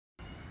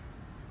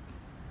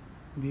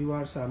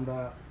Viewers, আমরা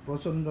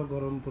প্রচণ্ড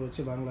গরম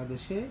পড়েছে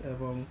বাংলাদেশে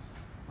এবং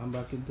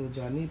আমরা কিন্তু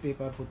জানি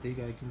পেপার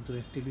পত্রিকায় কিন্তু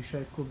একটি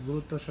বিষয় খুব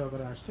গুরুত্ব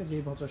সহকারে আসছে যে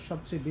বছর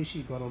সবচেয়ে বেশি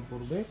গরম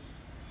পড়বে।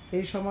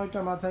 এই সময়টা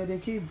মাথায়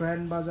রেখেই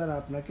ব্র্যান্ড বাজার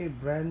আপনাকে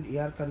ব্র্যান্ড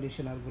এয়ার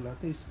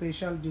কন্ডিশনারগুলোতে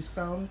স্পেশাল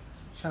ডিসকাউন্ট,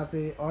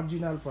 সাথে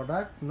অরিজিনাল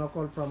প্রোডাক্ট,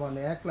 নকল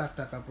প্রমাণে 1 লাখ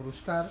টাকা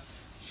পুরস্কার,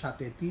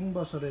 সাথে 3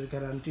 বছরের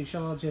গ্যারান্টি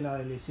সহ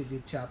জেনারেল এসি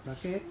দিচ্ছে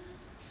আপনাকে।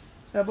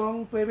 এবং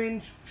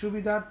পেমেন্ট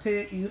সুবিধার্থে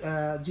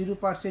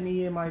 0%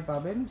 EMI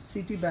পাবেন।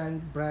 City bank,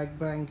 BRAC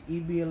bank,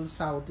 EBL,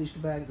 south east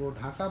bank ও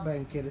ঢাকা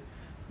ব্যাংকের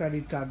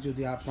ক্রেডিট কার্ড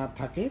যদি আপনার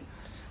থাকে।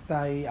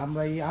 তাই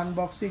আমরা এই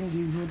আনবক্সিং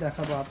রিভিউ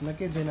দেখাবো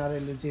আপনাকে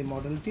জেনারেলের যে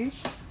মডেলটি।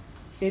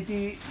 এটি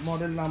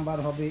মডেল নাম্বার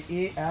হবে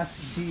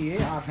ASGA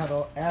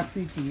 18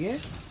 FETA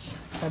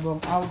এবং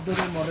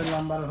আউটডোরের মডেল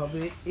নাম্বার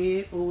হবে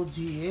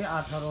AOGA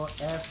 18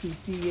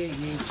 FETA।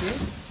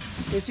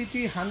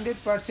 এসিটি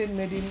 100%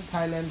 made in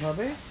Thailand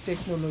হবে,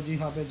 টেকনোলজি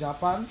হবে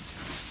জাপান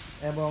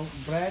এবং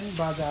ব্র্যান্ড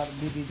বাজার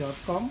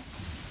BD.com।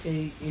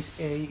 এই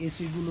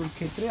এসিগুলোর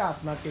ক্ষেত্রে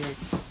আপনাকে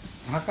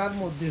ঢাকার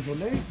মধ্যে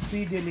হলে ফ্রি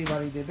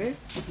ডেলিভারি দেবে,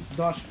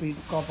 10 ফিট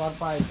কপার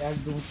পাইপ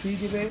একদম ফ্রি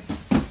দেবে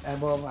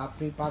এবং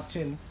আপনি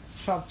পাচ্ছেন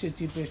সবচেয়ে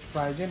চিপেস্ট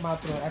প্রাইজে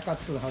মাত্র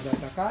 71,000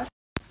 টাকায়।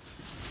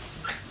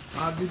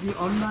 আর যদি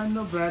অন্যান্য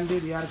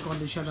ব্র্যান্ডের এয়ার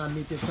কন্ডিশনার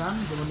নিতে চান,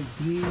 যেমন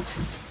গ্রিপ,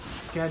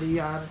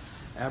 ক্যারিয়ার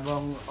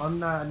এবং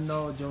অন্যান্য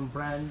যেমন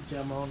ব্র্যান্ড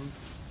যেমন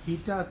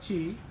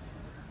হিটাচি,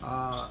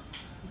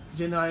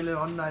 জেনারেলের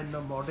অন্যান্য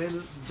মডেল,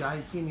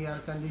 ডাইকিন এয়ার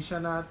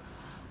কন্ডিশনার,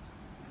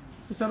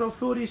 এছাড়াও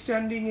ফ্লোর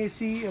স্ট্যান্ডিং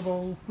এসি এবং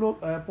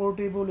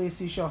পোর্টেবল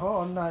এসি সহ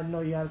অন্যান্য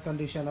এয়ার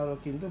কন্ডিশনারও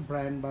কিন্তু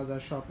ব্র্যান্ড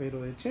বাজার শপে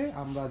রয়েছে।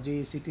 আমরা যে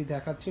এসিটি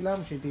দেখাচ্ছিলাম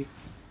সেটি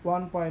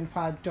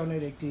 1.5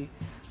 টনের একটি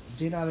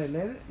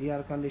জেনারেলের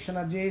এয়ার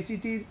কন্ডিশনার। যে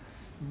এসিটির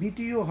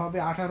BTO হবে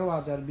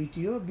 18,000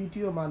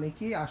 BTO মানে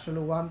কি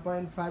আসলে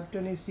 1.5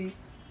 টন এসি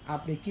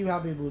আপনি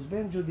কিভাবে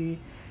বুঝবেন? যদি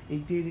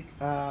এটির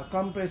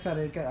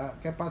কম্প্রেসারের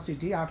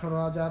ক্যাপাসিটি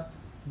 18,000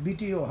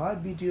 BTO হয়,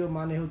 BTO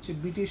মানে হচ্ছে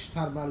ব্রিটিশ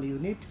থার্মাল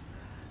ইউনিট,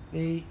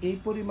 এই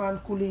পরিমাণ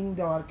কুলিং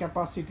দেওয়ার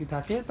ক্যাপাসিটি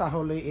থাকে,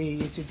 তাহলে এই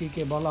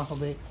এসিটিকে বলা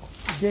হবে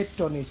 1.5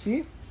 টন এসি।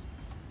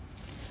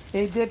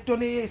 এই 1.5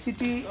 টন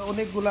এসিটি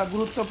অনেকগুলা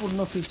গুরুত্বপূর্ণ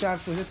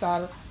ফিচার্স রয়েছে।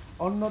 তার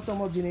অন্যতম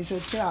জিনিস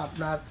হচ্ছে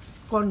আপনার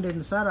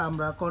কন্ডেন্সার।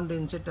 আমরা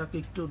কন্ডেন্সারটাকে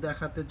একটু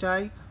দেখাতে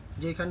চাই,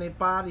 যেখানে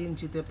পার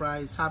ইঞ্চিতে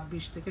প্রায়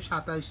 26 থেকে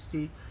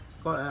 27টি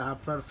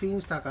আপনার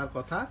ফিন্স থাকার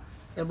কথা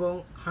এবং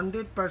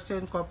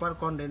 100% কপার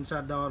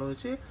কন্ডেন্সার দেওয়া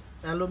রয়েছে,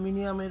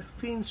 অ্যালুমিনিয়ামের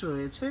ফিন্স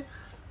রয়েছে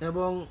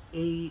এবং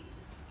এই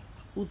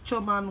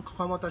উচ্চমান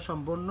ক্ষমতা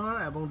সম্পন্ন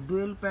এবং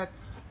ডুয়েল প্যাক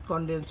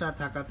কন্ডেন্সার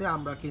থাকাতে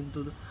আমরা কিন্তু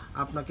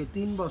আপনাকে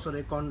 3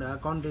 বছরের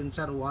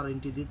কন্ডেন্সার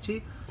ওয়ারেন্টি দিচ্ছি।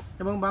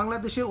 এবং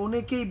বাংলাদেশে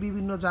অনেকেই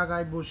বিভিন্ন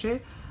জায়গায় বসে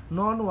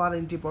নন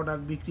ওয়ারেন্টি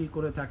প্রোডাক্ট বিক্রি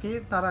করে থাকে,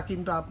 তারা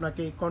কিন্তু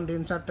আপনাকে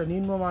কন্ডেন্সারটা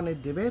নিম্নমানের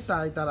দেবে,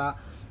 তাই তারা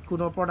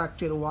কোনো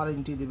প্রোডাক্টের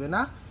ওয়ারেন্টি দেবে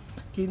না।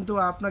 কিন্তু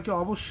আপনাকে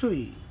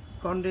অবশ্যই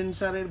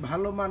কন্ডেন্সারের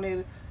ভালো মানের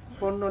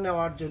পণ্য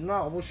নেওয়ার জন্য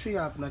অবশ্যই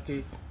আপনাকে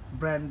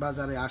ব্র্যান্ড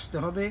বাজারে আসতে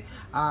হবে।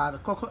 আর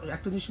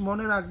একটা জিনিস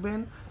মনে রাখবেন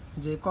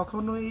যে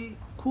কখনোই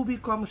খুবই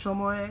কম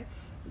সময়ে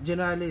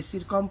জেনারেল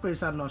এসির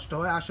কম্প্রেসার নষ্ট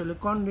হয়, আসলে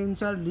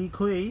কন্ডেন্সার লিক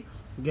হয়েই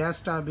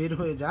গ্যাসটা বের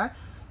হয়ে যায়,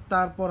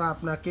 তারপর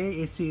আপনাকে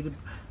এসির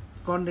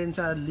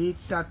কন্ডেন্সার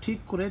লিকটা ঠিক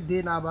করে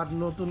দেন আবার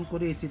নতুন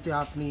করে এসিতে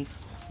আপনি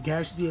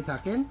গ্যাস দিয়ে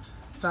থাকেন।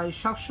 তাই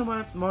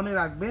সবসময় মনে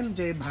রাখবেন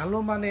যে ভালো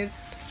মানের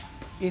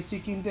এসি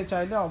কিনতে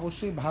চাইলে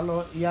অবশ্যই ভালো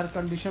এয়ার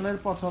কন্ডিশনের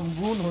প্রথম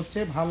গুণ হচ্ছে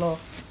ভালো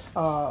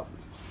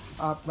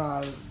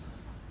আপনার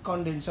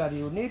কন্ডেন্সার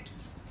ইউনিট।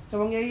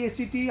 এবং এই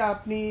এসিটি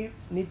আপনি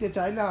নিতে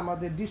চাইলে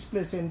আমাদের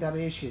ডিসপ্লে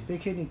সেন্টারে এসে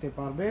দেখে নিতে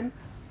পারবেন।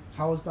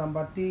 House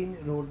number 3,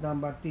 road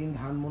number 3,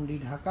 Dhanmondi,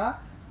 Dhaka.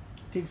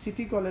 ঠিক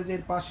সিটি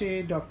কলেজের পাশে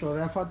doctor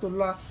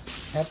Rafatullah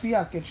happy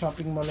arcade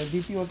shopping মলের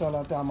 2য়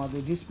তলাতে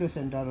আমাদের ডিসপ্লে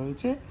সেন্টার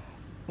রয়েছে,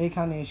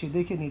 এখানে এসে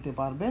দেখে নিতে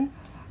পারবেন।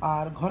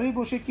 আর ঘরে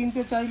বসে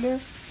কিনতে চাইলে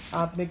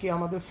আপনি কি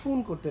আমাদের ফোন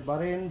করতে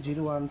পারেন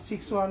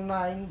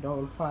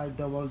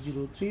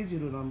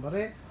 01619550030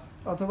 নম্বরে,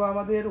 অথবা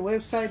আমাদের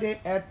ওয়েবসাইটে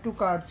অ্যাড টু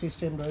কার্ট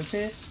সিস্টেম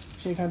রয়েছে,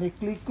 সেখানে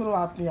ক্লিক করে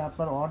আপনি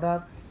আপনার অর্ডার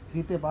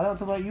দিতে পারেন,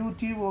 অথবা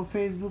ইউটিউব ও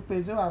ফেসবুক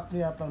পেজেও আপনি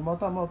আপনার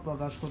মতামত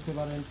প্রকাশ করতে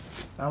পারেন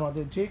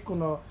আমাদের যে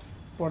কোনো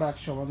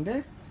প্রোডাক্ট সম্বন্ধে।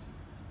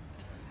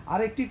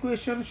 আরেকটি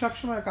কোয়েশ্চন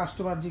সবসময়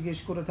কাস্টমার জিজ্ঞেস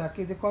করে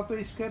থাকে যে কত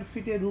স্কোয়ার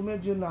ফিটের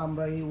রুমের জন্য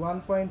আমরা এই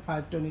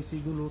 1.5 টন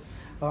এসিগুলো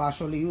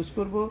আসলে ইউজ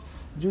করব।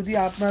 যদি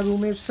আপনার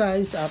রুমের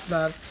সাইজ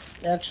আপনার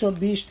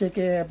 120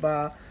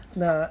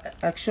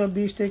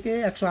 থেকে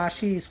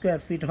 180 স্কোয়ার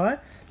ফিট হয়,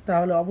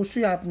 তাহলে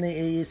অবশ্যই আপনি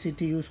এই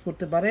এসিটি ইউজ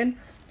করতে পারেন।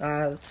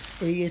 আর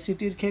এই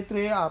এসিটির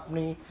ক্ষেত্রে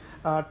আপনি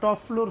টপ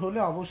ফ্লোর হলে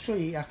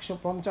অবশ্যই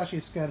 150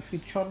 স্কোয়ার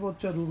ফিট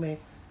সর্বোচ্চ রুমে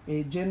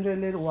এই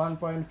জেনারেলের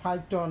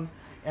 1.5 টন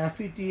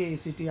FETA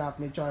এসিটি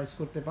আপনি চয়েস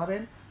করতে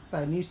পারেন।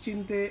 তাই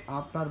নিশ্চিন্তে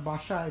আপনার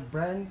বাসায়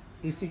ব্র্যান্ড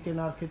এসি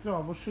কেনার ক্ষেত্রে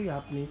অবশ্যই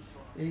আপনি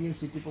এই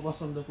এসিটি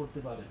পছন্দ করতে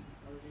পারেন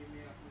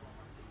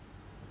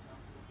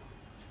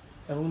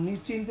এবং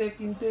নিশ্চিন্তে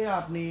কিনতে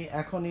আপনি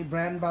এখনই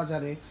ব্র্যান্ড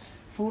বাজারে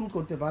ফোন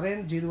করতে পারেন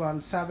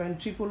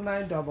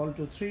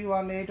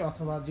 01799922318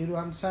 অথবা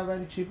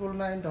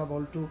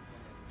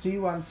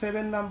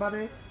 01799922317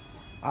 নাম্বারে।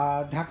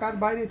 আর ঢাকার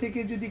বাইরে থেকে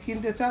যদি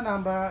কিনতে চান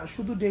আমরা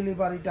শুধু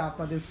ডেলিভারিটা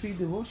আপনাদের ফ্রি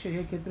দেবো,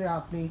 সেক্ষেত্রে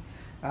আপনি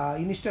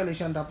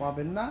ইনস্টলেশনটা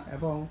পাবেন না,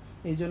 এবং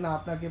এই জন্য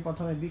আপনাকে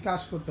প্রথমে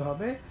বিকাশ করতে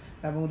হবে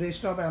এবং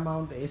রেস্ট অফ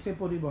অ্যামাউন্ট এসে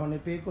পরিবহনে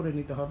পে করে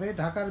নিতে হবে।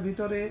 ঢাকার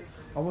ভিতরে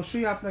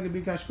অবশ্যই আপনাকে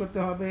বিকাশ করতে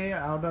হবে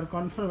অর্ডার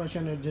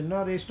কনফার্মেশনের জন্য,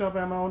 রেস্ট অফ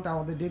অ্যামাউন্ট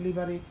আমাদের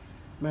ডেলিভারি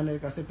ম্যানের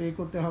কাছে পে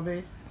করতে হবে।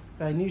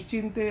 তাই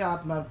নিশ্চিন্তে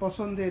আপনার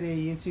পছন্দের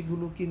এই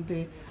এসিগুলো কিনতে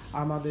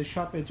আমাদের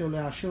শপে চলে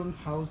আসুন,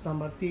 house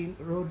number 3,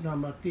 road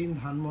number 3,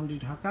 Dhanmondi,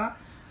 Dhaka.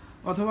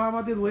 অথবা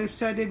আমাদের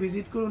ওয়েবসাইটে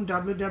ভিজিট করুন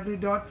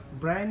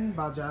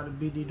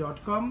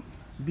www.brandbazarbd.com,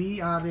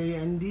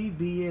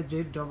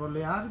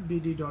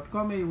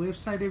 BRANDBAZAARBD.com। এই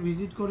ওয়েবসাইটে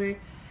ভিজিট করে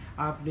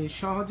আপনি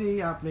সহজেই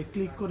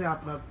ক্লিক করে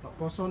আপনার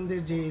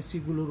পছন্দের যে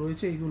এসিগুলো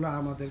রয়েছে এগুলো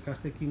আমাদের কাছ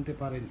থেকে কিনতে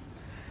পারেন।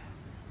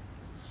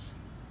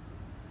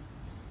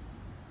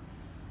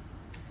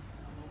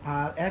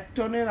 আর 1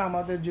 টনের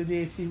আমাদের যদি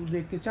এসি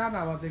দেখতে চান,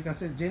 আমাদের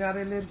কাছে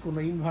জেনারেলের কোনো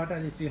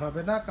ইনভার্টার এসি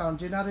হবে না, কারণ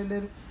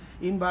জেনারেলের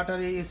ইনভার্টার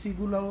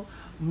এসিগুলো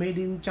মেড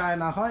ইন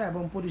চায়না হয়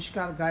এবং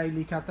পরিষ্কার গায়ে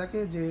লেখা থাকে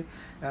যে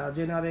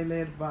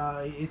জেনারেলের বা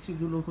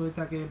এসিগুলো হয়ে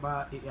থাকে বা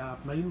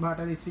আপনার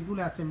ইনভার্টার এসিগুলো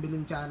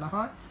অ্যাসেম্বলিং চায়না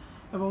হয়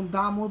এবং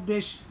দামও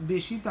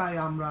বেশি। তাই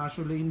আমরা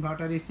আসলে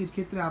ইনভার্টার এসির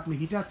ক্ষেত্রে আপনি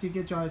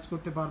হিটাচিকে চয়েস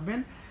করতে পারবেন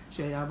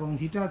এবং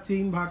হিটাচি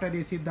ইনভার্টার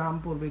এসির দাম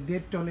পড়বে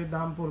 1.5 টনের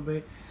দাম পড়বে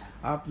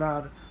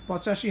আপনার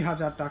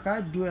 85,000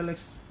 টাকায়। ডুয়েল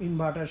এক্স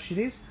ইনভার্টার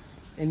সিরিজ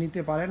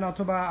নিতে পারেন,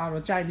 অথবা আরও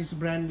চাইনিজ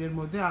ব্র্যান্ডের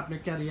মধ্যে আপনি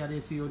ক্যারিয়ার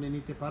এসিও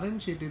নিতে পারেন,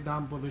 সেটির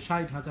দাম পড়বে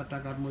 60,000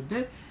 টাকার মধ্যে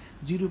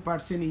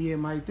 0%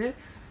 EMI-তে।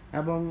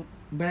 এবং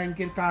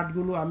ব্যাংকের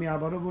কার্ডগুলো আমি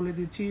আবারও বলে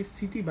দিচ্ছি,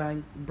 city bank,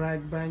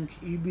 BRAC bank,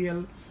 EBL,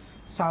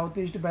 south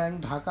east bank,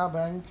 Dhaka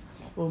bank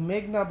ও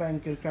মেঘনা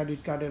ব্যাংকের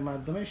ক্রেডিট কার্ডের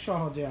মাধ্যমে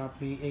সহজে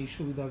আপনি এই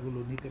সুবিধাগুলো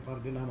নিতে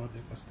পারবেন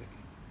আমাদের কাছ থেকে।